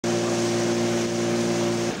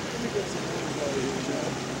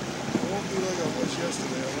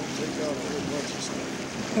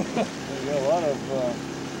They got a lot of. Well,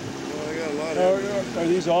 I got a lot of. Are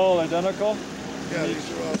these all identical? Yeah,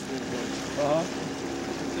 these are all Spoonplugs.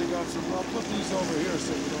 They got some. I'll put these over here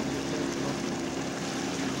so we don't get that.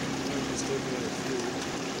 I'll just take out a few.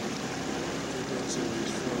 They got some of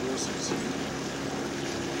these fluorescents.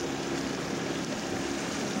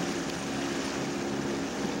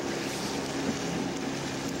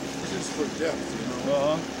 For depth, you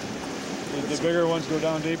know. The bigger ones go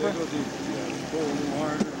down deeper? They go deep, yeah. They pull a little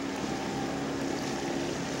harder.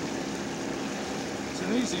 It's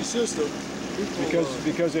an easy system. People,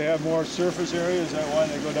 because they have more surface area, is that why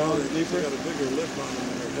they go down deeper? They got a bigger lip on them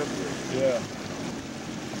and they're heavier. Yeah.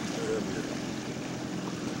 They're heavier.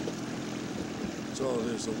 That's all it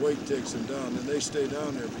is. The weight takes them down, and they stay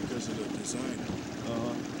down there because of the design.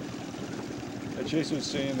 Chase was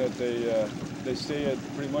saying that they stay at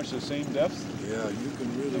pretty much the same depth. Yeah, you can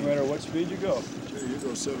really. No matter what speed you go. Sure, you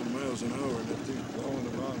go 7 miles an hour and that thing's blowing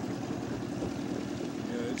about.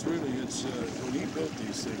 Yeah, it's really when he built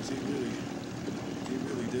these things, he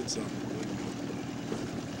really did something.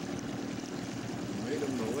 He made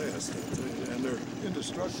them to last, I'll tell you, and they're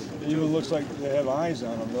indestructible. It even looks like they have eyes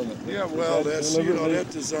on them, doesn't it? Yeah, well, that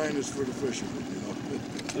design is for the fishermen, you know.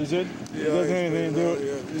 Is it? Yeah, it doesn't anything to do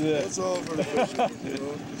with yeah. That's all for the fishermen, you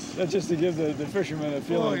know. That's just to give the fishermen a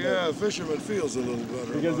feeling. Oh yeah, the fisherman feels a little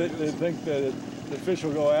better. Because they think that the fish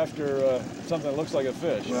will go after something that looks like a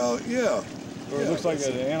fish. Well, yeah. Or it looks like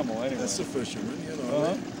an animal anyway. That's the fisherman, you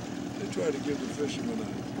know. They try to give the fisherman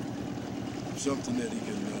something that he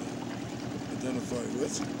can identify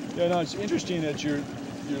with. Yeah, no, it's interesting that you're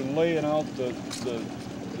laying out the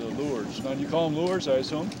lures. Now, do you call them lures, I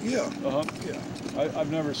assume? Yeah. Yeah.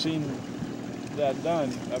 I've never seen that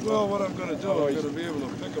done. Well, what I'm going to do, I'm going to be able to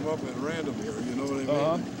pick them up at random here, you know what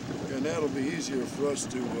I mean? And that'll be easier for us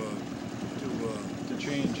to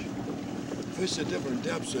change. Fish at different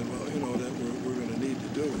depths than, you know, that we're going to need to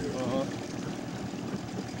do here.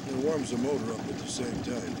 It warms the motor up at the same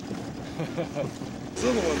time.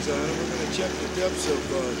 Little ones on it, we're going to check the depths of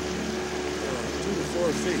 2 to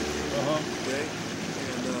 4 feet. Okay?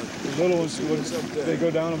 The little ones, they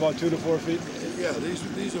go down about 2 to 4 feet? Yeah, these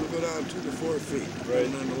will go down 2 to 4 feet, right,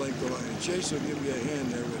 on the length of the line. And Chase will give you a hand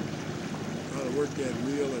there with how to work that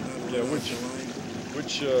reel and how to work the line.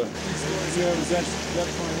 Which, you have a depth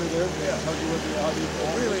pointer there? Yeah. How do you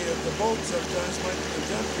really, the boat sometimes might be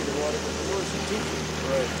 10 feet of water, but the lures are 2 feet.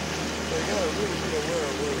 Right. So you got to really be aware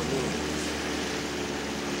of where the lure is.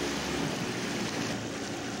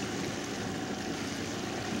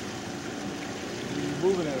 You're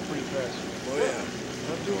moving at a pretty fast. Well, yeah.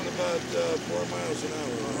 I'm doing about 4 miles an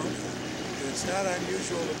hour right now. It's not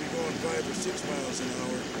unusual to be going 5 or 6 miles an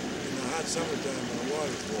hour in the hot summertime when the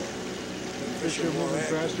water's warm. Fish are moving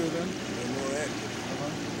faster then? They're more active.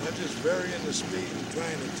 I'm just varying the speed and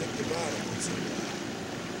trying to tick the bottom.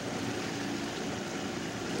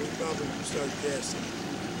 We'll probably start casting.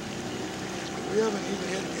 We haven't even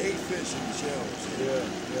hit 8 fish in the shallows yet.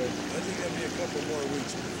 Yeah. I think that'll be a couple more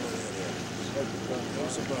weeks before that happens.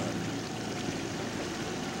 That's about it.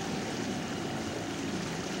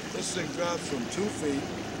 This thing drops from 2 feet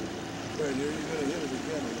right here. You're going to hit it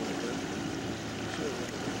again a little bit. Sure.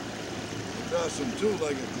 It drops from 2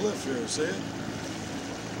 like a cliff here, see it?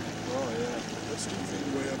 Oh, yeah. That's 2 feet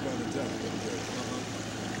way up on the top right there.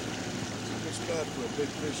 It's a good spot for a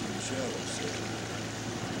big fish in the shallows, see?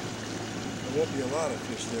 There won't be a lot of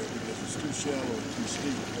fish there because it's too shallow and too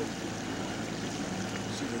steep.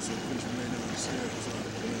 See, there's some fish right downstairs. There's a lot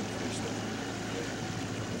of big fish there.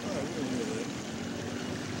 All right, we'll leave that.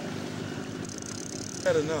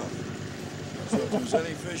 Had enough. So if there's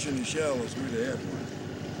any fish in the shallows, we'd have had one.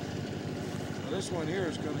 Now this one here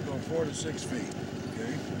is going to go 4 to 6 feet.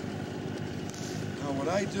 Okay. Now what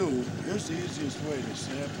I do, here's the easiest way to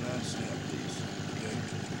snap and unsnap these. Okay.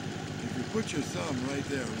 If you put your thumb right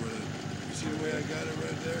there, where you see the way I got it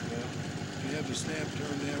right there? Yeah. You have the snap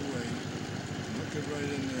turn that way. Hook it right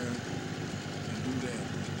in there and do that.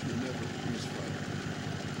 You'll never use fire.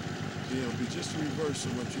 See, it'll be just the reverse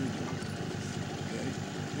of what you do.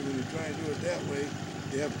 When you try and do it that way,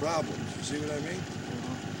 you have problems. You see what I mean?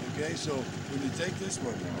 Okay, so when you take this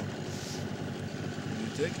one now,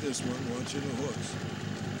 watch the hooks.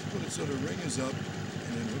 Put it so the ring is up,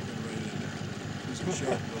 and then hook it right in there. There's some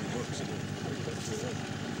sharp little hooks there.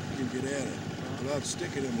 You can get at it without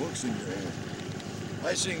sticking them hooks in your hand.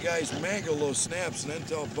 I've seen guys mangle those snaps and then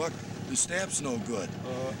tell Buck the snap's no good.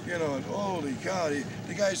 You know, and holy cow,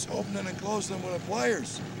 the guy's opening and closing them with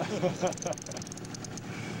pliers.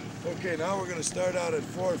 Okay, now we're going to start out at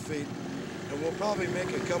 4 feet, and we'll probably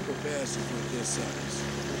make a couple passes with this size.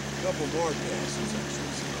 A couple more passes, I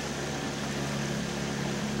should say.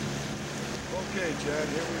 Okay, John,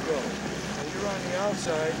 here we go. Now you're on the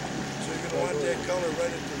outside, so you're going to want that color right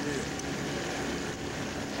at the rear.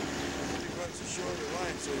 He runs a shorter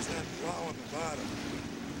line so he's not plowing the bottom.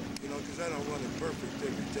 You know, because I don't run it perfect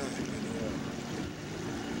every time, you know. Yeah.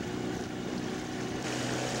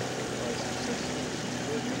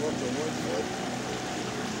 Come up to 1 foot.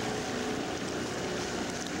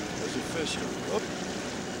 There's a fish here. Whoop.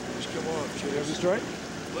 Just come off, Chase. You have the strike?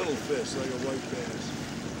 Little fish, like a white bass.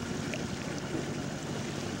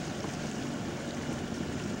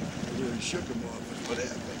 I really shook him off. What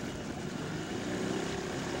happened?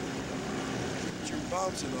 But you're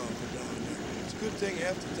bouncing off it down there. It's a good thing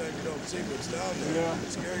half the time you don't see what's down there. Yeah. It'll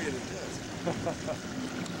scare you to death.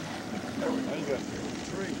 There we go. You got it.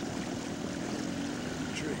 Tree.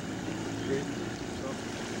 Tree. Tree.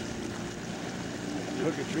 You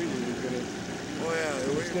hook a tree, you're gonna. Oh yeah,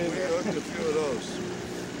 we hooked a few of those.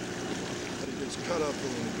 But it gets cut up a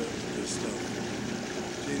little bit with this stuff.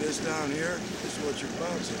 See this down here? This is what you're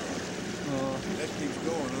bouncing on. That keeps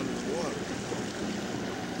going under the water.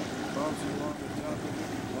 Bouncing along the top of it,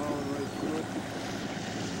 plowing right through it.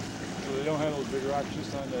 So they don't have those big rocks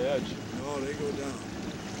just on the edge. No, they go down.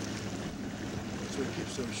 That's what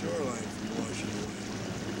keeps the shoreline from washing away.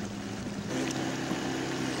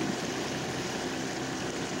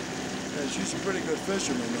 Yeah, she's a pretty good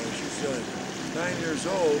fisherman though. She's 9 years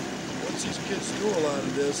old. Once these kids do a lot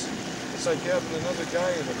of this, it's like having another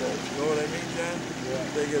guy in the boat. You know what I mean, John? Yeah.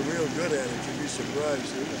 They get real good at it. You'd be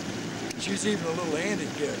surprised. She's even a little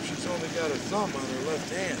handicapped. She's only got a thumb on her left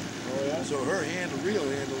hand. Oh yeah? So her real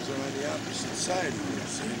handles are on the opposite side of you,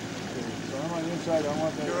 see? So I'm on the inside, I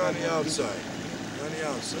want that. You're on the outside. You're on the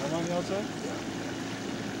outside. I'm on the outside? Yeah.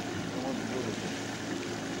 I want the blue.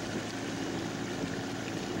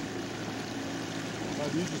 Now,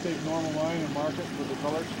 do you just take normal line and mark it with the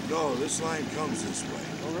colors? No, this line comes this way.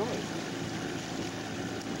 Oh, really?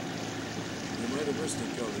 You might have missed the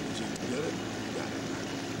color. Did you get it? Got it.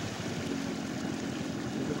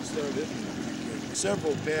 You're going to start hitting it pretty quick.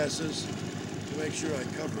 Several passes to make sure I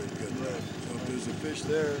cover it good. Right. So if there's a fish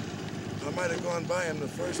there, I might have gone by him the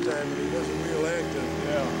first time and he wasn't real active.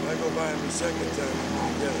 Yeah. If I go by him the second time, I'm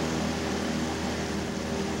going to get it.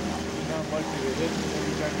 You're not likely to hit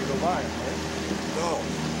every time you go by, right? No.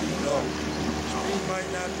 Speed might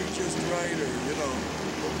not be just right or, you know.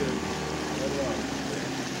 Okay.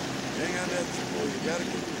 Hang on that spool. You got to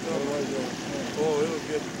keep your thumb right there. Oh, it'll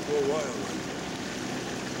go wild.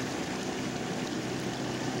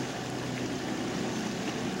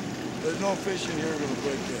 There's no fish in here going to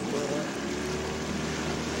break that. But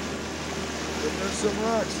there's some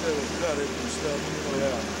rocks that'll cut it and stuff. Oh,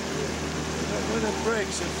 yeah. And when it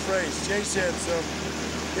breaks, it frays. Chase had some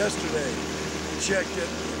yesterday. He checked it.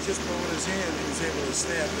 Just with his hand, he was able to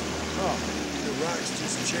snap it. Oh. The rocks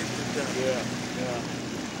just chafed it down. Yeah, yeah.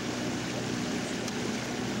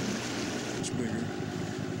 It's bigger.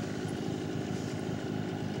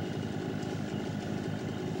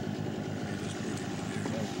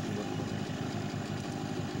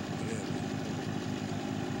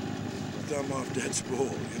 Thumb off that spool,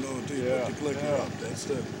 you know, until you put the clicker up.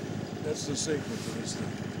 That's the secret to this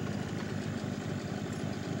thing.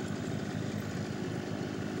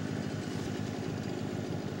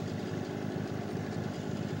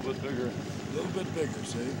 A little bigger. A little bit bigger,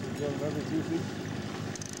 see? Every 2 feet?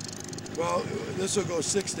 Well, this will go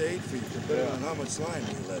 6 to 8 feet, depending on how much line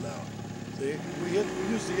we let out. See, we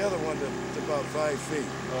use the other one to about 5 feet.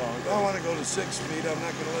 Oh, okay. If I want to go to 6 feet, I'm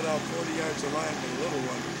not going to let out 40 yards of line with a little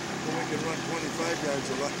one, when we can run 25 yards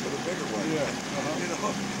of line with a bigger one. Yeah. You know,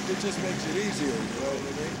 it just makes it easier, you know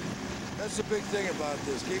what I mean? That's the big thing about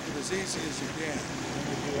this. Keep it as easy as you can.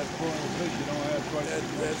 If you have pulling the fish, you don't have quite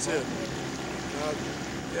That's it.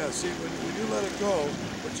 Yeah, see, when you let it go,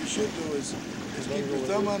 what you should do is keep your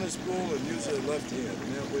thumb on the spool and use the left hand,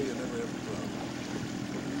 and that way you never have a problem.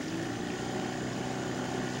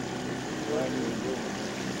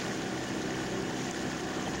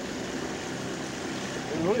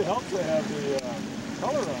 It really helps to have the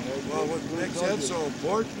color on it. Well, what makes that so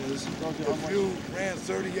important is if you ran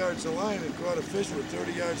 30 yards of line and caught a fish with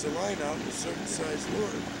 30 yards of line out with a certain size lure,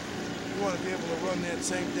 you want to be able to run that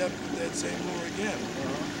same depth with that same lure again.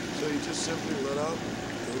 So you just simply let out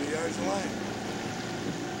 30 yards of line.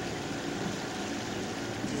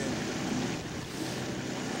 And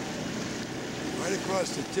right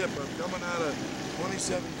across the tip, I'm coming out of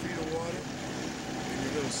 27 feet of water, and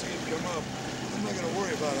you're going to see it come up. I'm not going to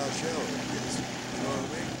worry about how shallow it gets. You know what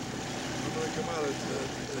I mean? I'm going to come out of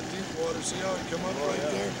the deep water. See how it come up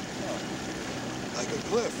there? Like a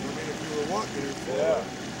cliff. I mean, if you were walking here forward.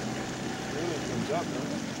 Yeah. Really comes up,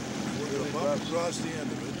 doesn't it? We're going to bump across the end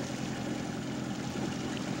of it.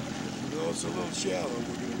 though it's a little shallow,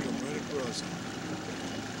 we're going to come right across it.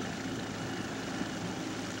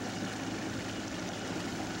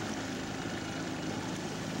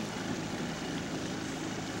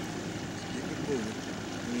 Keep it moving.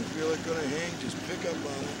 When you feel it going to hang, just pick up on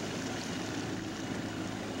it.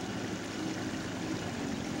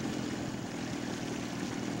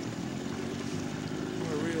 You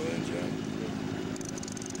want to reel in, John?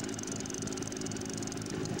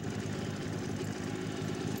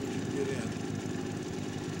 Get in.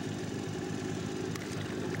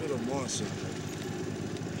 A little bit of moss in there.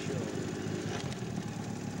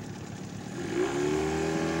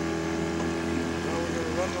 Now we're going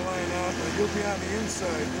to run the line out. Now you'll be on the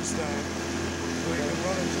inside this time, so you can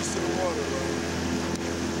run it just to the water line.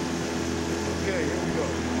 Okay, here we go.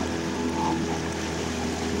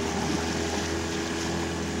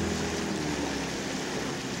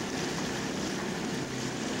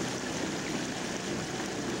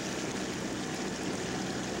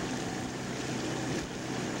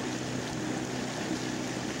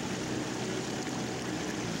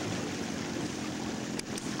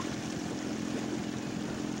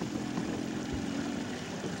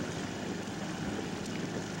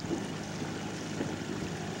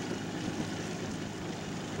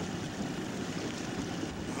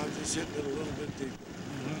 I'm just hitting it a little bit deeper.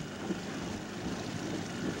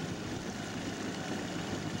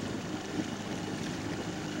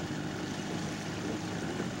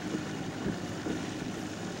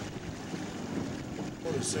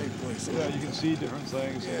 Or the same place. Yeah, you can see different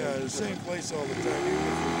things. Yeah, the same place all the time, even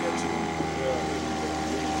if you get to them.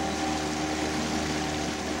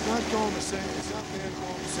 It's not going the same, it's not bad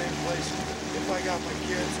going the same place. If I got my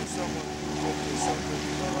kids or someone or something,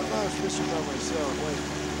 but if I was fishing by myself, like,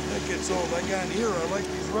 that gets old. I got here, I like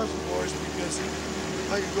these reservoirs because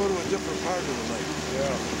I can go to a different part of the lake.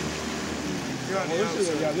 Yeah. You're on the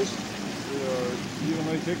outside. Even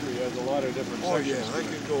Lake Hickory has a lot of different sections. Yeah, I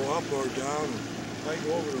can go up or down. I can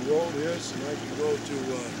go over the road here, and I can go to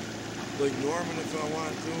Lake Norman if I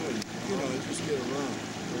want to, and you know, just get around.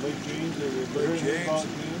 The Lake James, Lake James.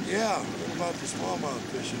 Yeah, what about the smallmouth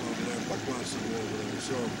fishing over there? Buck wants to go over there,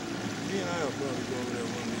 so he and I will probably go over there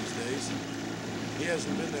one of these days. He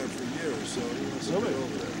hasn't been there for years, so he wants to get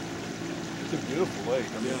over there. It's a beautiful lake.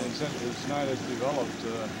 I mean, it's not as developed.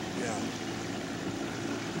 Yeah.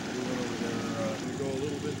 We went over there. We go a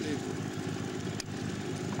little bit deeper.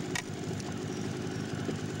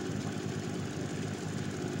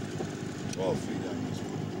 Feet on this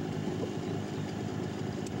one.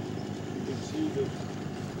 You can see that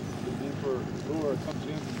the deeper lure comes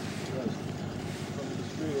in from the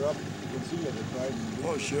street or up. You can see that it's riding.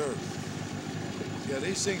 Oh, sure. Yeah,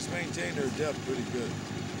 these things maintain their depth pretty good.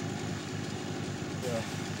 Yeah.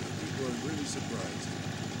 People are really surprised.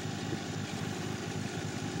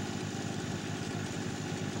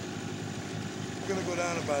 We're going to go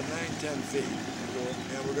down about 9-10 feet.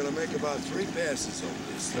 And we're going to make about 3 passes over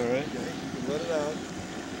this thing. All right. Okay, you can let it out.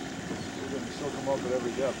 We're going to soak them up at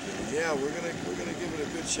every depth. Yeah, we're gonna give it a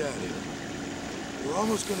good shot here. We're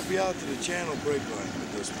almost going to be out to the channel break line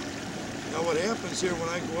with this one. Now what happens here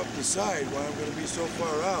when I go up the side, why I'm going to be so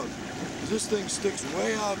far out, is this thing sticks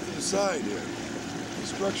way out to the side here. The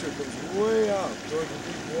structure comes way out toward the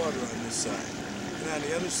deep water on this side. And on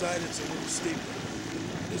the other side, it's a little steeper.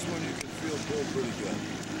 This one you can feel pull pretty good.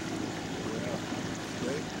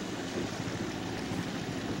 Okay?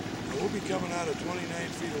 Now we'll be coming out of 29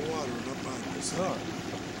 feet of water and up on this side.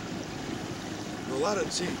 A lot of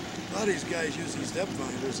these guys use these depth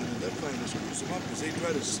finders, and the depth finders screws them up because they try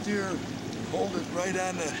to steer and hold it right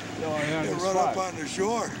on the, and run up on the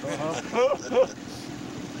shore. Okay,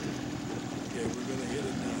 we're going to hit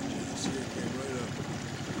it now, John. See, it came right up.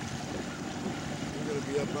 We're going to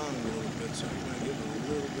be up on it a little bit, so we might hit it a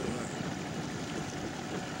little bit higher.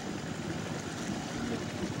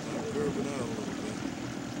 Curving out a little bit.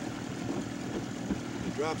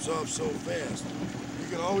 It drops off so fast. You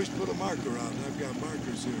can always put a marker on. I've got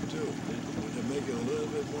markers here too to make it a little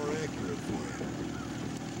bit more accurate for you.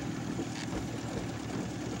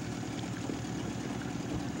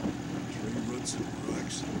 Tree roots and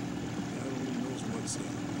rocks. God only knows what's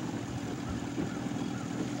down.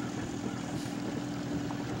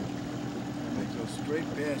 Make those straight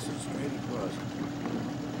passes straight across.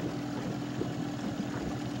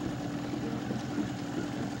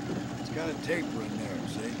 Got a taper in there,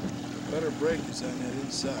 see? The better break is on that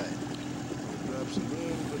inside. It drops a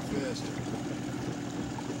little bit faster.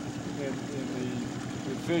 And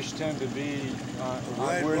the fish tend to be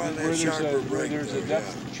right where on that there's sharper break there's there, a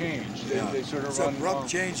depth change. They sort of it's run. It's abrupt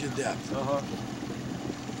change in depth. Uh-huh.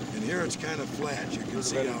 And here it's kind of flat. You can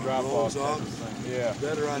see Sort how of it drop rolls off. off. Yeah.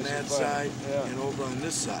 better on that side Yeah. and over on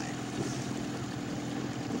this side.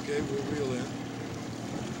 Okay, we'll reel in.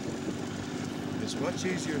 It's much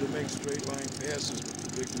easier to make straight line passes with the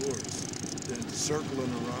big lures than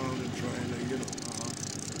circling around and trying to, you know.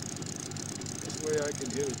 This way I can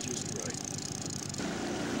hit it just right.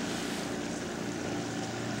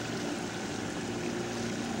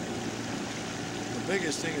 The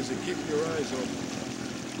biggest thing is to keep your eyes open.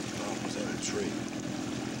 Oh, was that a tree?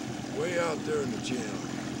 Way out there in the channel.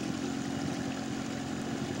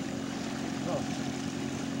 Oh.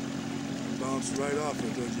 Bounced right off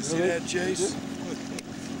it. Did you see Really? that, Chase?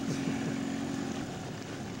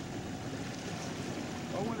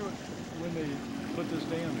 I wonder when they put this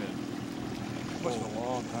dam in. It must have been a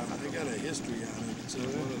long time ago. They got a history on it. It's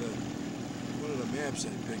one of the maps I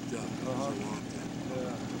picked up. It was a long time ago.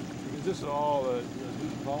 Yeah. Because this is all the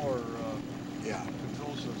power Yeah.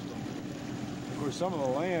 control system. Of course, some of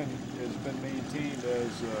the land has been maintained as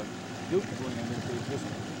Duke land that they're just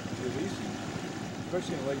releasing,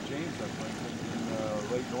 especially in Lake James, I think, and in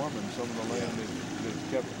Lake Norman. Some of the land they've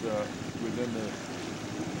kept within the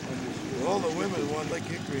industry. Well, all the women want Lake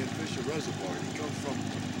Hickory and Fisher Reservoir. He comes from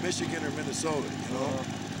Michigan or Minnesota, you know.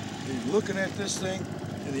 He's looking at this thing,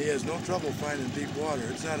 and he has no trouble finding deep water.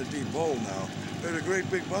 It's not a deep hole now. There's a great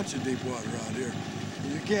big bunch of deep water out here.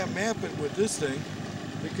 You can't map it with this thing,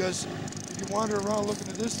 because if you wander around looking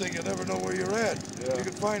at this thing, you'll never know where you're at. Yeah. You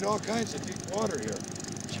can find all kinds of deep water here.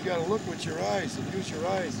 But you got to look with your eyes and use your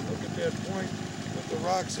eyes and look at that point with the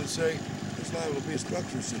rocks and say, there's liable to be a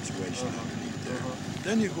structure situation underneath there.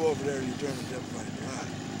 Then you go over there and you turn the depth finder on.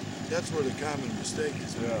 That's where the common mistake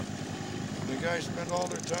is. Yeah. The guys spend all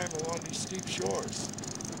their time along these steep shores.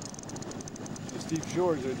 The steep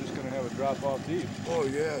shores are just going to have a drop off deep. Oh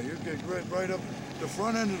yeah, you get right up the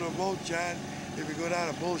front end of the boat, John. If you go down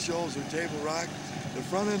to Bull Shoals or Table Rock, the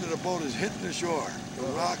front end of the boat is hitting the shore, the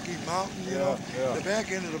rocky mountain, you know. Yeah. The back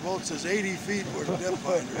end of the boat says 80 feet where the depth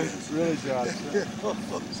finder is. Really, John?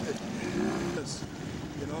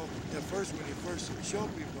 You know, at first when you first show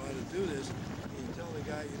people how to do this, you tell the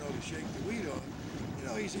guy, you know, to shake the weed off. You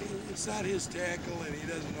know, it's not his tackle, and he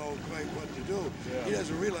doesn't know quite what to do. Yeah. He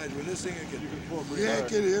doesn't realize with this thing, I can pull pretty yank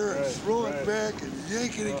hard. it here and Right, throw it right. back and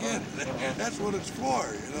yank it again. That's what it's for,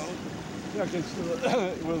 you know. Yeah, because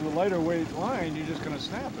with a lighter weight line, you're just going to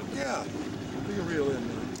snap it. Yeah, we can reel in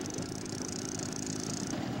there.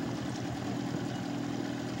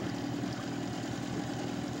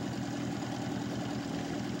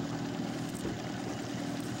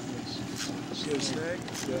 Get a snag?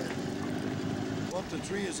 Yeah. Well, if the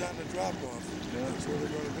tree is on the drop-off, that's where they're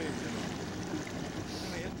going to be, you know. I'm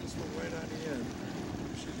going to hit this one right on the end.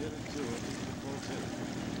 We should hit it too. I think we both hit it.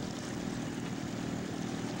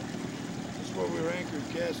 This is where we were anchored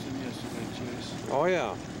casting yesterday, Chase. Oh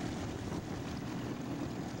yeah.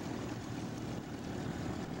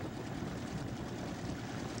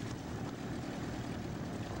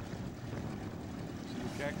 See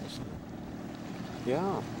the cactus?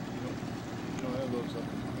 Yeah. You don't have those up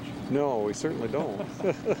in Michigan. No, we certainly don't.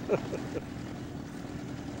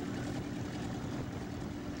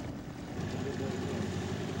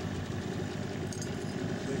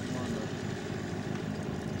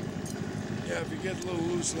 Yeah, if you get a little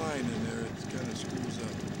loose line in there, it kind of screws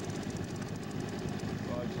up.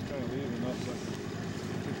 Well, I just kind of leave enough so I can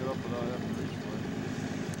pick it up without having to reach for it.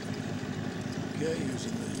 Okay,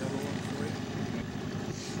 using the yellow one for you.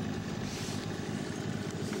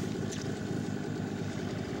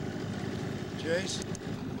 Chase,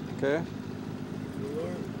 Okay. the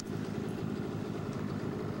lure.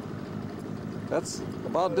 That's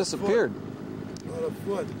about disappeared. About a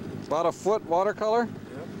foot. About a foot watercolor. Yep,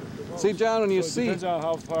 at the most. See, John, when you So it see. depends on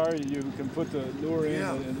how far you can put the lure in.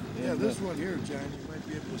 Yeah, and this one here, John, you might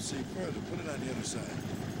be able to see further. Put it on the other side.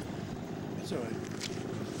 That's all right.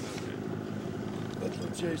 Let's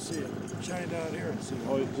let Chase see it. Shine down here and see it.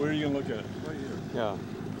 Oh, where are you going to look at it? Right here. Yeah.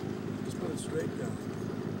 Just put it straight down.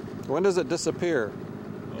 When does it disappear?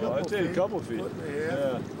 Oh, I'd say a couple feet. Foot and a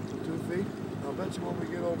half to 2 feet. I'll bet you when we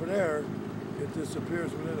get over there, it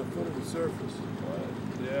disappears within a foot of the surface.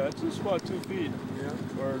 Yeah, it's just about 2 feet.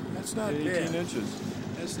 Yeah. Or That's not 18 bad. inches.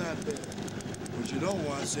 That's not bad. What you don't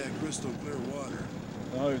want is that crystal clear water.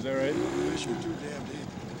 Oh, is that right? Fish are too damn deep.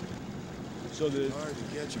 So It's hard to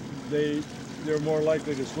catch them. they're more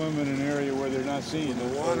likely to swim in an area where they're not seen.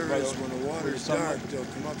 When the water's dark, they'll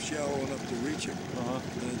come up shallow enough to reach them.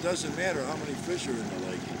 And it doesn't matter how many fish are in the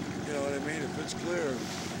lake. You know what I mean? If it's clear,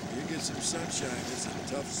 you get some sunshine, it's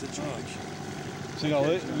a tough situation. So, you know,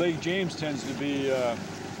 Lake James tends to be Yeah,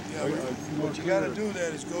 what you got to do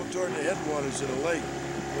then is go toward the headwaters of the lake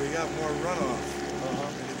where you got more runoff.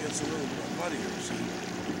 And it gets a little muddier, see?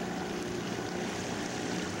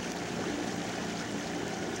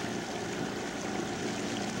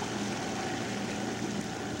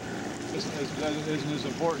 Isn't as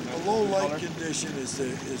important. A low light condition is the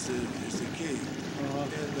key.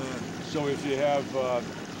 So if you have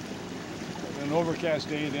an overcast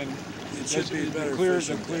day, then it should be better.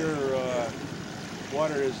 The clear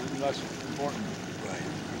water is less important. Right.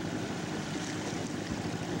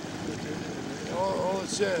 All it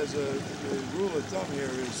says, the rule of thumb here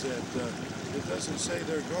is that it doesn't say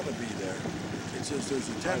they're going to be there. It says there's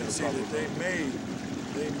a tendency that they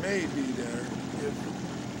may be there if.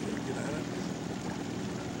 Get at it.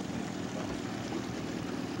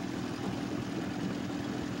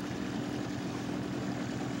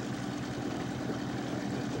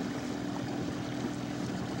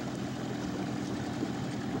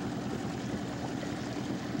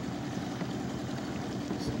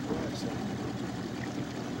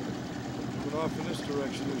 Off in this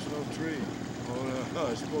direction, there's no tree. Oh no,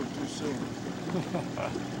 I spoke too soon.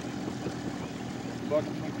 Buck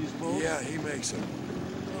make these poles? Yeah, he makes them.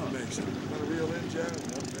 He makes them. Want to reel in, John?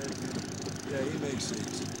 Yeah, he makes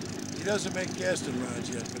these. He doesn't make casting rods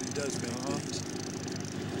yet, but he does make these.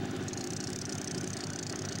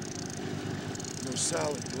 No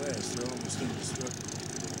solid glass, they're almost indestructible.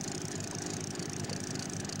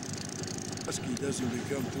 Husky doesn't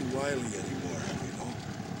become too wily anymore, you know.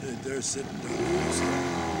 They're sitting down.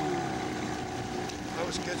 I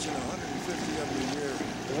was catching 150 of them a year.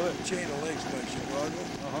 Chain of lakes by Chicago.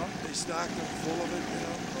 They stocked them full of it, you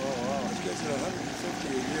know. Oh, wow. I was catching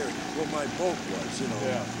 150 a year. Well, my boat was, you know.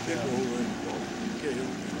 Yeah. People who were in the boat. Okay, here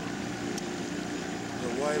we go. The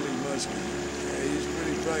wily muskie. Yeah, he's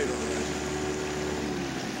pretty bright on that.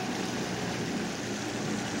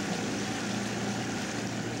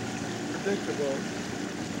 Predictable.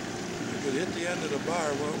 Could hit the end of the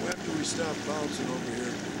bar. Well, after we stop bouncing over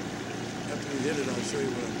here, after we hit it, I'll show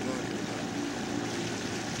you what I'm talking about.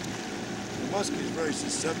 The muskie is very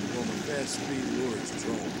susceptible to fast speed lures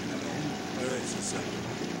thrown, you know. Very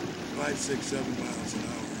susceptible. 5, 6, 7 miles an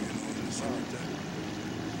hour, you know, in the summertime.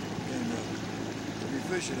 And if you're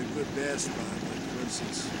fishing a good bass spot, like for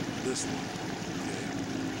instance this one, okay.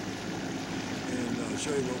 And I'll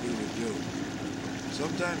show you what we would do.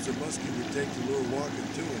 Sometimes the muskie would take the lure walking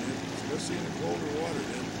too, and especially in the colder water,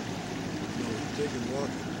 then, you know, he'd take it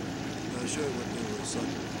walking. And I'll show you what they were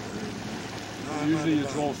sucking. Usually you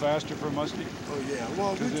throw faster for muskie? Oh yeah,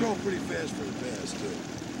 well we throw pretty fast for the bass too.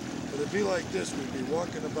 But it'd be like this, we'd be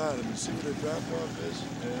walking about him. You see where the drop off is?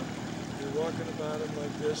 Yeah. You're walking about him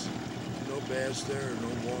like this, no bass there, no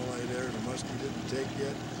walleye there, the muskie didn't take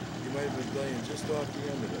yet. You might have been laying just off the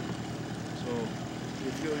end of it. So,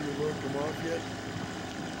 you feel your lure come off yet?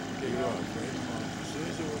 Take it off, right? As soon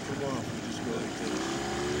as it will come off, we just go like this.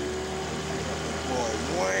 Oh,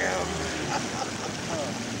 wham!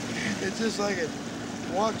 It's just like it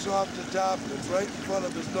walks off the top, and it's right in front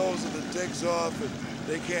of his nose, and it takes off, and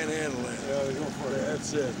they can't handle that. Yeah, they go for it.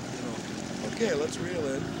 That's it. You know. Okay, let's reel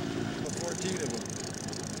in. 14 of them.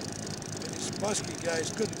 And these muskie guys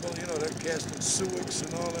couldn't believe, you know, they're casting suics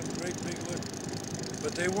and all them great big lips,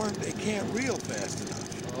 but they can't reel fast enough.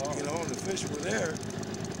 Oh. You know, and the fish were there.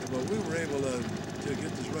 But we were able to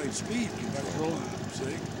get this right speed.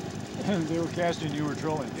 See? They were casting, you were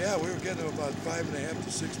trolling. Yeah, we were getting them about 5.5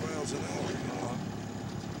 to 6 miles an hour. You know?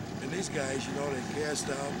 And these guys, you know, they cast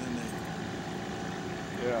out and then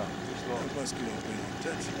they. Yeah. That muskie don't pay no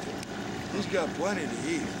attention to him. He's got plenty to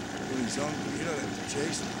eat when he's hungry. You don't have to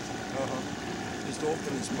chase him. Just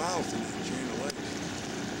open his mouth in that chain of lakes.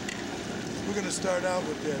 We're going to start out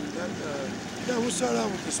with that. Yeah, we'll start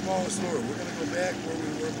out with the smallest lure. We're going to go back where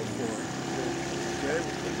we were before. Okay,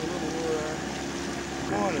 we'll put the little lure on.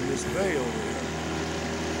 Come on in this bay over here.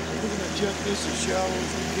 We're going to check this as shallow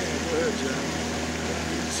as we can. Go ahead, John.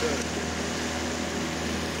 Inside.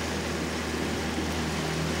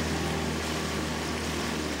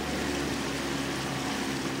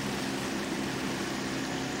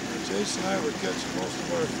 Jason and I were catching most of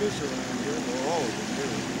our fish around here, well, all of them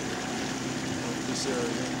really, up this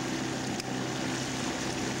area.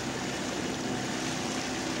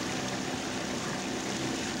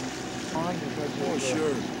 Oh,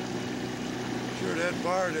 sure. Sure, that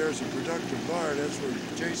bar there is a productive bar. That's where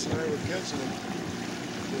Jason and I were catching them.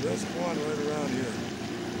 So that's one right around here.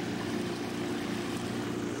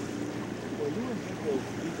 Well, you wouldn't think those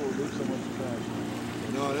people would lose so much time.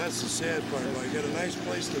 No, that's the sad part. When I get a nice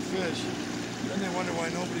place to fish, then they wonder why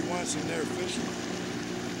nobody wants them there fishing.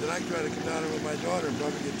 Then I try to come down there with my daughter and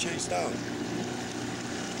probably get chased out.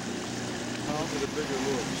 For the bigger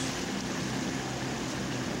lures.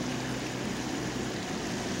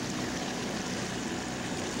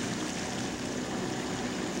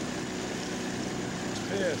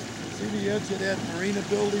 this. See the edge of that marina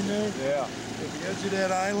building there? Yeah. At the edge of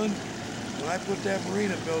that island? When I put that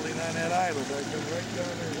marina building on that island, I come right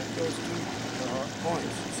down there and hit those two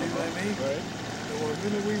points. See what I mean? Right. And the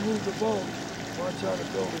minute we move the boat, watch how the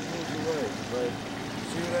building moves away. Right.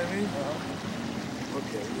 See what I mean?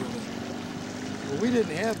 Okay. Well, we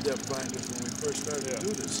didn't have depth finders when we first started to do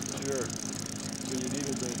this stuff. Sure. So you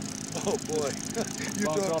needed to Oh boy. You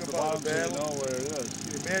bounce talk off the about bottom a so you battle. know where it is. Can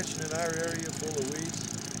you imagine in our area full of weeds?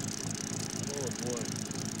 Oh boy.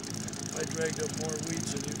 I dragged up more weeds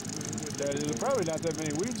than you would. There's probably not that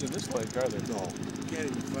many weeds in this lake, are there? No. You can't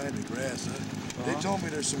even find the grass, huh? They told me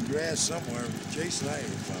there's some grass somewhere. Jason and I ain't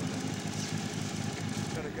found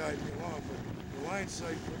it. Kind of guide me along, but the line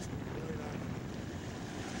sight puts me right on.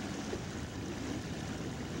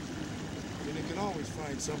 And you can always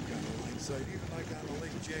find some kind of line sight, even like on the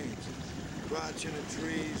Lake James. Crotch in the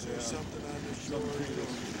trees or something on the shore.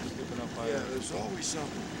 Sticking up higher. Yeah, there's always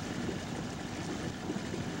something.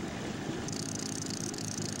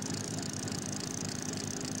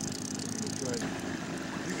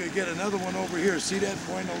 You could get another one over here. See that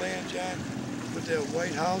point of land, John? With that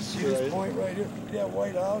white house? See this point right here? See that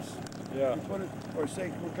white house? Yeah. You put it, or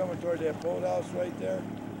say we're coming toward that boathouse right there.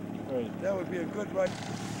 Right. That would be a good right.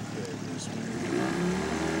 Okay, this way.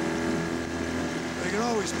 You can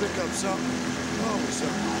always pick up something. Always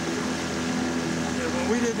something. And when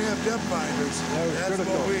we didn't have depth finders, that's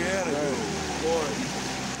critical. what we had to do. Boy,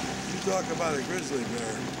 you talk about a grizzly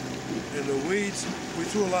bear. In the weeds, we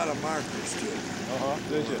threw a lot of markers too.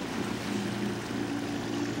 Did you?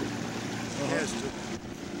 Yes, too.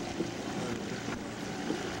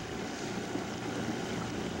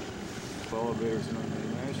 Elevators in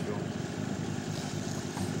Nashville.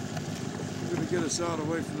 We're going to get us out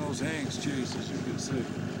away from those hangs, Chase, as you can see.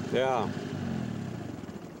 Yeah.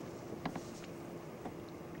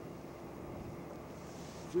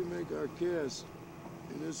 If we make our cast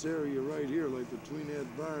in this area right here, like between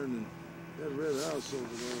that barn and that red house over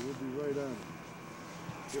there, we'll be right on it.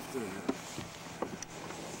 If they're here.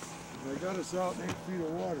 They got us out in 8 feet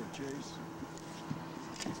of water, Chase.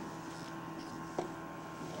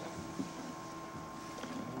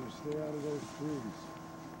 We'll stay out of those trees.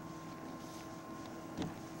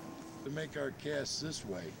 To make our cast this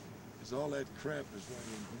way, because all that crap is right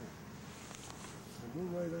in here. So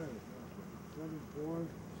we're right on it. 7.4,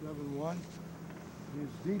 7.1.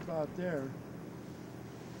 It's deep out there.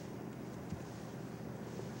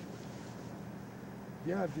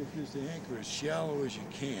 The object is to anchor as shallow as you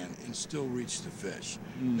can and still reach the fish.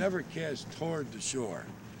 Never cast toward the shore.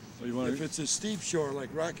 Well, if it's a steep shore like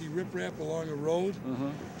rocky riprap along a road,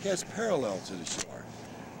 cast parallel to the shore.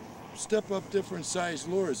 Step up different size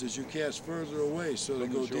lures as you cast further away so they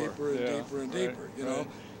go deeper and deeper and deeper. You know,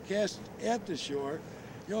 cast at the shore,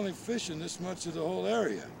 you're only fishing this much of the whole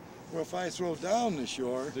area. Where if I throw down the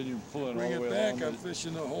shore, then you pull it bring all the it way back, along I'm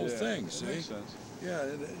fishing the whole thing. See? Makes sense.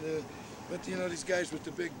 Yeah, but you know these guys with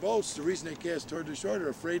the big boats, the reason they cast toward the shore, they're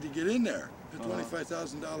afraid to get in there. The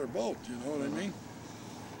 $25,000 boat, you know what I mean?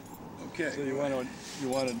 Okay. So you want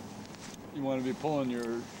to be pulling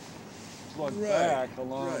your plug back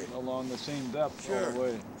along the same depth all the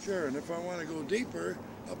way. Sure, and if I want to go deeper,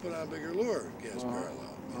 I'll put on a bigger lure, cast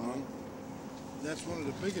parallel. You know? That's one of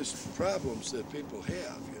the biggest problems that people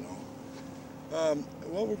have, you know.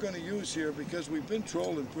 What we're going to use here, because we've been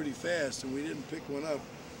trolling pretty fast and we didn't pick one up,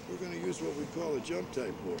 we're going to use what we call a jump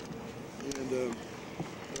type lure. And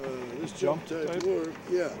this jump type lure,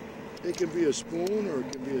 it can be a spoon or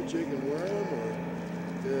it can be a jig and worm, or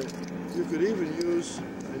you could even use,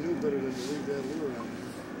 I knew better than to leave that lure on.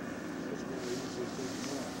 That's why I usually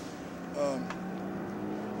take them off.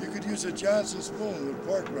 You could use a Johnson spoon with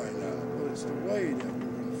pork rind on it, but it's the weight that we're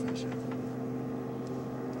going to fish it.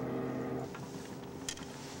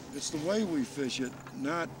 It's the way we fish it,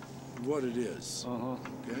 not what it is.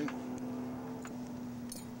 Okay?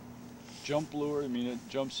 Jump lure, I mean it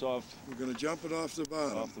jumps off. We're going to jump it off the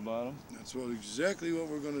bottom. Off the bottom? That's exactly what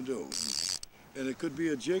we're going to do. And it could be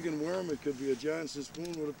a jig and worm, it could be a Johnson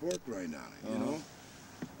spoon with a pork rind on it, you know?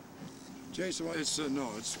 Jason, no,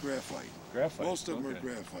 it's graphite. Graphite? Most of them are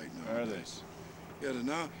graphite nowadays. Yeah,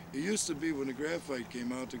 now, it used to be when the graphite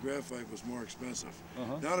came out, the graphite was more expensive.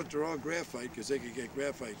 Now that they're all graphite, because they could get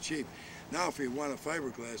graphite cheap. Now if you want a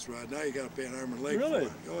fiberglass rod, now you got to pay an arm and leg for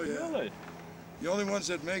it. Oh yeah. Really? The only ones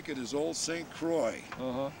that make it is Old St. Croix.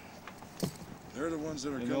 They're the ones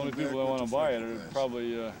that are coming back. The only people that want to buy it are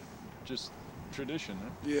probably just tradition. Huh?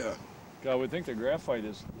 Yeah. God, I would think the graphite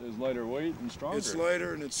is lighter weight and stronger. It's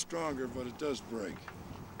lighter and it's stronger, but it does break.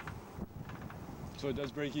 So it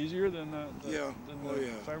does break easier than the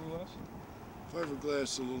fiberglass? Fiberglass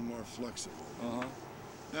is a little more flexible.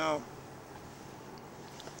 Now,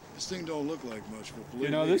 this thing don't look like much, but believe You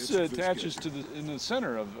know, me, this it's a fish attaches catcher. to in the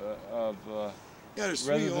center of Yeah, there's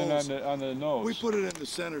rather 3 than holes. on the nose. We put it in the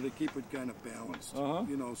center to keep it kind of balanced. Uh-huh.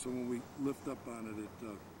 You know, so when we lift up on it,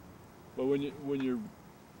 But when you're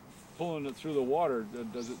pulling it through the water,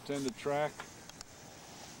 does it tend to track?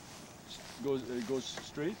 It goes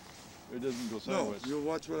straight? Or it doesn't go no, sideways? you'll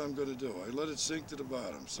watch what I'm going to do. I let it sink to the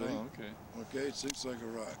bottom, see? Oh, okay. Okay, it sinks like a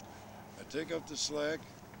rock. I take up the slack,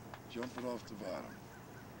 jump it off the bottom.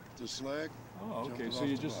 The slack. Oh, jump okay. it So off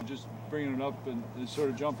you're the just bottom. bringing it up and it's sort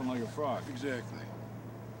of jumping like a frog. Exactly.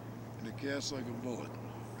 And it casts like a bullet,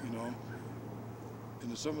 you know?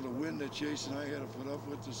 And some of the wind that Chase and I had to put up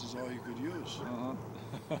with, this is all you could use.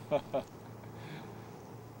 Uh-huh.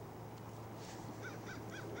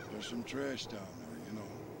 There's some trash down there, you know.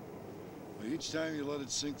 But each time you let it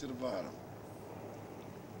sink to the bottom.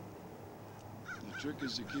 The trick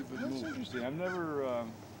is to keep it That's moving. interesting. I've never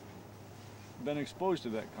been exposed to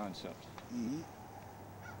that concept. Mm-hmm.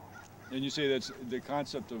 And you say that's the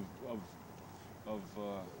concept of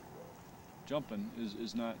jumping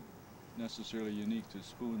is not necessarily unique to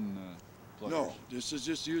spoon pluggers. No, this is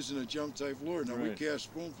just using a jump type lure. Now we Right. cast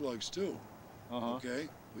spoon plugs too. Uh-huh. Okay,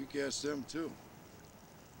 we cast them too.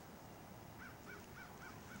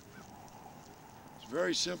 It's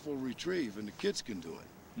very simple retrieve, and the kids can do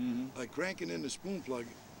it. Mm-hmm. Like cranking in the spoon plug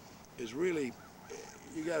is really,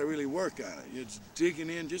 you got to really work on it. It's digging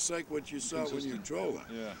in just like what you saw when you're Consistent. trolling.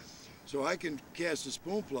 Yeah. So I can cast a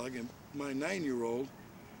spoon plug, and my 9-year-old,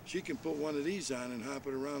 she can put one of these on and hop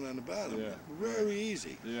it around on the bottom. Yeah. Very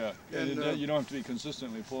easy. Yeah. And, And you don't have to be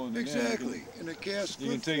consistently pulling it in. Exactly. And it casts you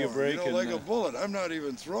can good take a for 'em, break you know, and, like a bullet. I'm not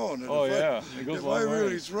even throwing it. Oh, if yeah. It goes if a long I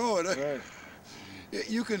really way. throw it, Right.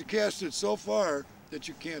 you can cast it so far that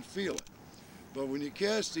you can't feel it. But when you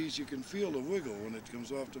cast these, you can feel the wiggle when it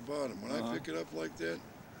comes off the bottom. When I pick it up like that,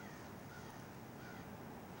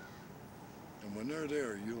 and when they're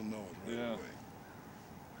there, you'll know it right Yeah. away.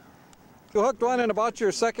 You hooked one in about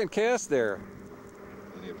your second cast there.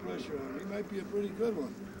 Plenty of pressure on him. He might be a pretty good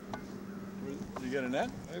one. You get a net?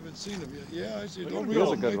 I haven't seen him yet. Yeah, I see. Look Don't at him reel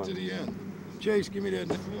go. him Here's a right good to the end. Chase, give me that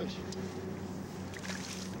fish.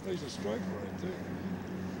 He's a striper right there.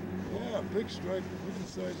 Yeah, big striper. Look at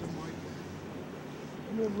the size of white.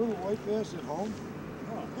 And that little white bass at home.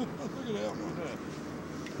 Oh, look at that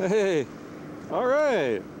one. Hey, all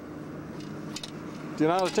right. Do you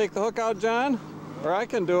know how to take the hook out, John? Or I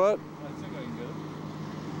can do it. I think I can get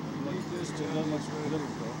it. Leave this to It him. doesn't look It's very ready.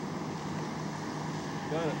 difficult.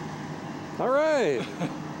 Got it. All right.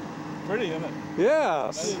 Pretty, isn't it?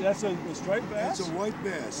 Yes. That's a striped bass? That's a white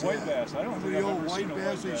bass. White yeah. bass. I don't Remember think the I've old ever white seen a white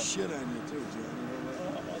bass? They bass. shit on you too,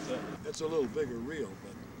 John. That's a little bigger reel,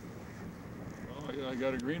 but Oh, I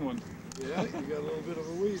got a green one. yeah, you got a little bit of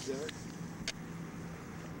a weed there.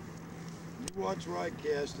 You watch where I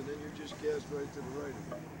cast, and then you just cast right to the right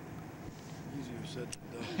of me. Easier said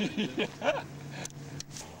than done.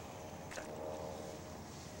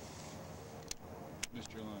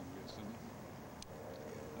 Missed your line, I guess, didn't it?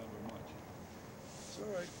 Not very much. It's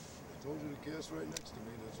all right. I told you to cast right next to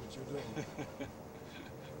me. That's what you're doing.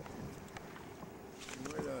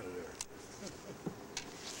 You're right out of there.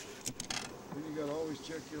 Then you got to always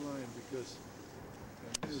check your line because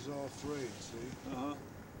it is all frayed, see? Uh-huh.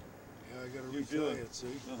 Yeah, I got to You feel retie it. it, see?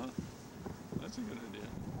 Uh-huh. That's a good idea.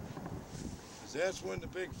 'Cause that's when the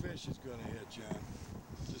big fish is going to hit, John.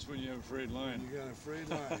 Just when you have a frayed line. You got a frayed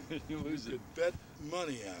line. You lose You it. could bet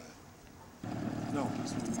money on it. No,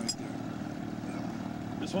 this one right there.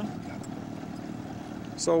 This one?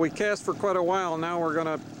 So we cast for quite a while. Now we're going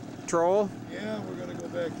to troll. Yeah, we're going to go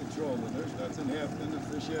back to trolling. There's nothing happening. The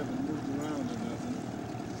fish haven't moved around or nothing.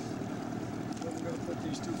 Then we're going to put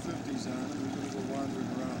these 250s on and we're going to go wandering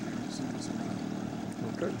around here and see what's around.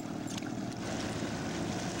 Okay.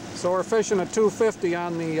 So we're fishing a 250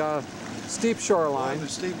 on the steep shoreline. On the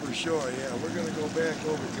steeper shore, yeah. We're going to go back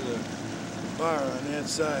over to the bar on that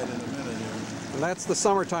side in a minute here. And that's the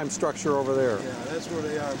summertime structure over there. Yeah, that's where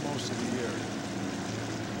they are most of the year.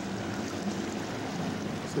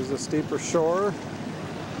 This is a steeper shore.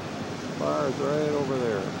 Bar is right over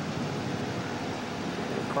there.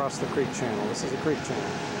 Across the creek channel. This is a creek channel.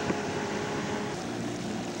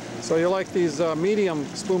 So you like these medium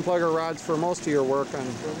spoon plugger rods for most of your work on?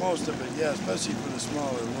 For most of it, yeah, especially for the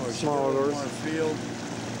smaller lures. Smaller You get a little lures. more field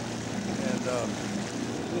and a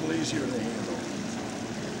little easier to handle.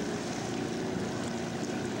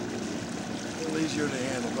 A little easier to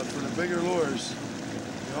handle, but for the bigger lures,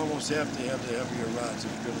 you almost have to have the heavier rods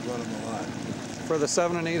if you're going to run them a lot. For the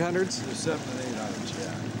 7 and 800s? The 7 and 8 ounce,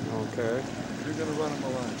 yeah. Okay. If you're going to run them a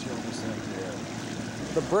lot, you almost have to have.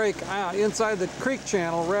 the break inside the creek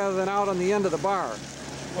channel rather than out on the end of the bar?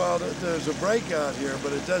 Well, there's a break out here,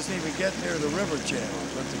 but it doesn't even get near the river channel.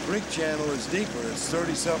 But the creek channel is deeper. It's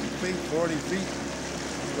 30-something feet, 40 feet,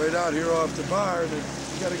 right out here off the bar. And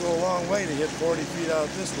you got to go a long way to hit 40 feet out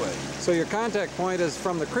this way. So your contact point is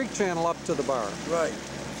from the creek channel up to the bar? Right.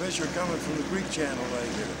 Fish are coming from the creek channel right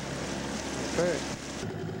here.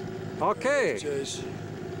 Okay. Chase.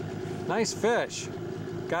 Nice fish.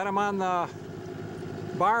 Got him on the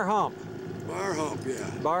bar hump. Bar hump, yeah.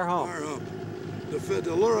 Bar hump. Bar hump.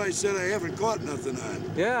 The lure I said I haven't caught nothing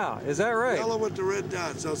on. Yeah, is that right? Yellow with the red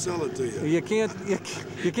dots. I'll sell it to you. You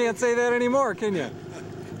can't say that anymore, can you?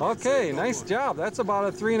 Okay, nice job. That's about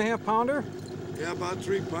a 3.5 pounder? Yeah, about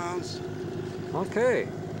 3 pounds. Okay,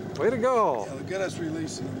 way to go. Yeah, look at us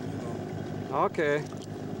releasing them, you know. Okay,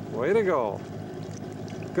 way to go.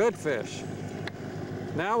 Good fish.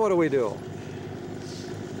 Now what do we do?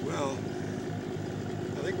 Well,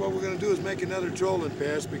 I think what we're going to do is make another trolling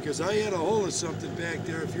pass, because I had a hold of something back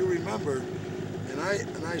there, if you remember, and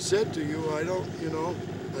I said to you, I don't, you know,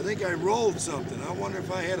 I think I rolled something. I wonder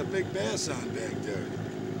if I had a big bass on back there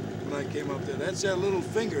when I came up there. That's that little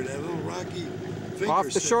finger, that little rocky finger. Off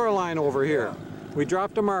the shoreline over here. We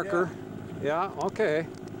dropped a marker. Yeah, okay.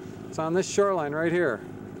 It's on this shoreline right here.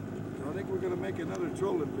 I think we're going to make another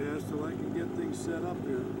trolling pass till I can get things set up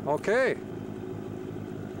here. Okay.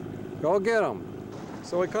 Go get them.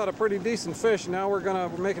 So we caught a pretty decent fish. Now we're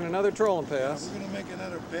making another trolling pass. Yeah, we're going to make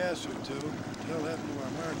another pass or two. That'll happen to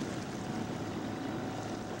our marker.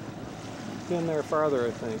 In there farther,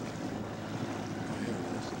 I think. Here it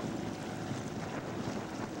is.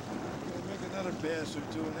 We'll make another pass or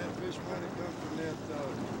two, and that fish might have come from that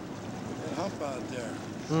hump out there.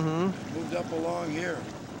 Mm-hmm. Moved up along here.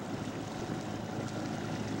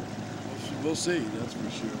 We'll see, that's for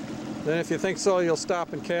sure. Then if you think so, you'll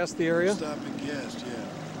stop and cast the area? Stop and cast, yeah.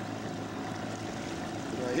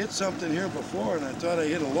 I hit something here before, and I thought I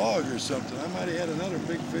hit a log or something. I might have had another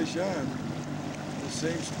big fish on the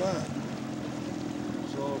same spot.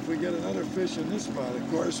 So if we get another fish in this spot, of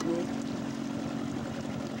course, we'll...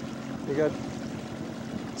 You got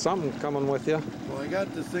something coming with you. Well, I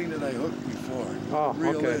got the thing that I hooked before. Oh,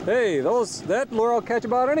 Reel okay. in. Hey, that lure will catch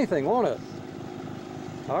about anything, won't it?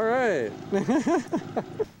 All right.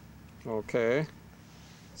 Okay.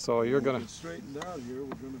 So you're gonna straighten down here.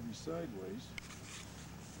 We're gonna be sideways.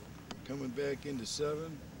 Coming back into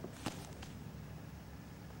 7.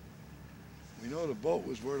 We know the boat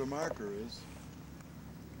was where the marker is.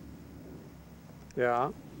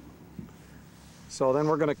 Yeah. So then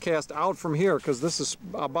we're going to cast out from here, because this is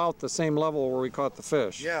about the same level where we caught the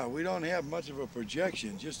fish. Yeah, we don't have much of a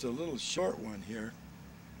projection, just a little short one here.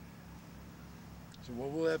 So what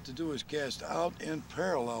we'll have to do is cast out in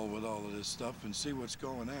parallel with all of this stuff and see what's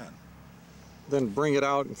going on. Then bring it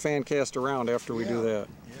out and fan cast around after we do that.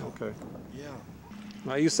 Yeah. Okay. Yeah.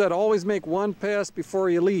 Now you said always make one pass before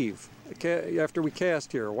you leave, after we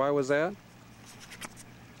cast here. Why was that?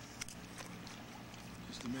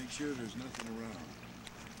 Just to make sure there's nothing around.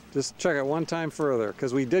 Just check it one time further,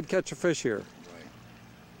 because we did catch a fish here.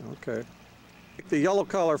 Right. Okay. The yellow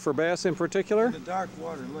color for bass in particular? In the dark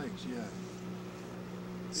water lakes, yeah.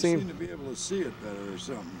 They seem to be able to see it better or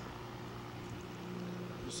something.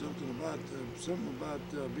 There's something about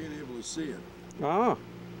being able to see it. Ah.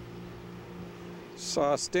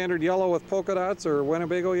 So, standard yellow with polka dots, or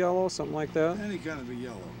Winnebago yellow, something like that? Any kind of a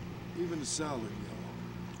yellow, even a solid yellow.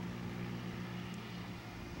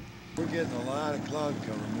 We're getting a lot of cloud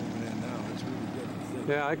cover moving in now. It's really getting thick.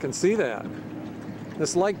 Yeah, I can see that.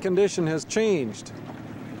 This light condition has changed.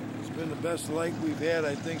 It's been the best light we've had,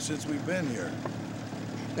 I think, since we've been here.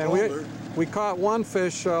 And we caught one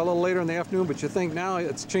fish a little later in the afternoon, but you think now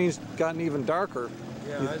it's changed, gotten even darker.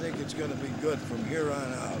 Yeah, I think it's going to be good from here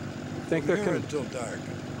on out. Think from they're here until dark.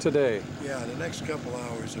 Today. Yeah, the next couple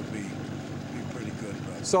hours will be pretty good.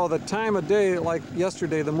 Probably. So the time of day, like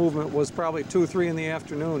yesterday, the movement was probably 2, 3 in the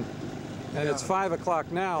afternoon, and it's 5 o'clock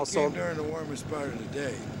now. So during the warmest part of the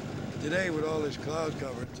day. Today, with all this cloud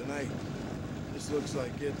cover, tonight, this looks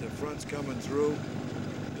like it. The front's coming through.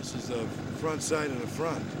 This is the front side of the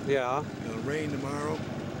front. Yeah. It'll rain tomorrow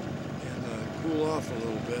and cool off a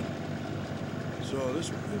little bit. So this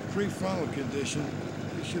prefrontal condition,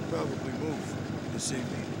 we should probably move this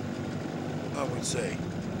evening, I would say.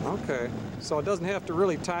 Okay. So it doesn't have to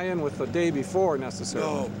really tie in with the day before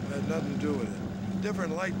necessarily. No, it had nothing to do with it.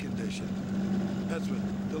 Different light condition. That's what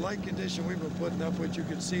the light condition we've been putting up with. You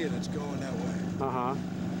can see it. It's going that way. Uh-huh.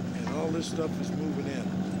 And all this stuff is moving in.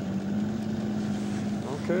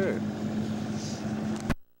 Okay.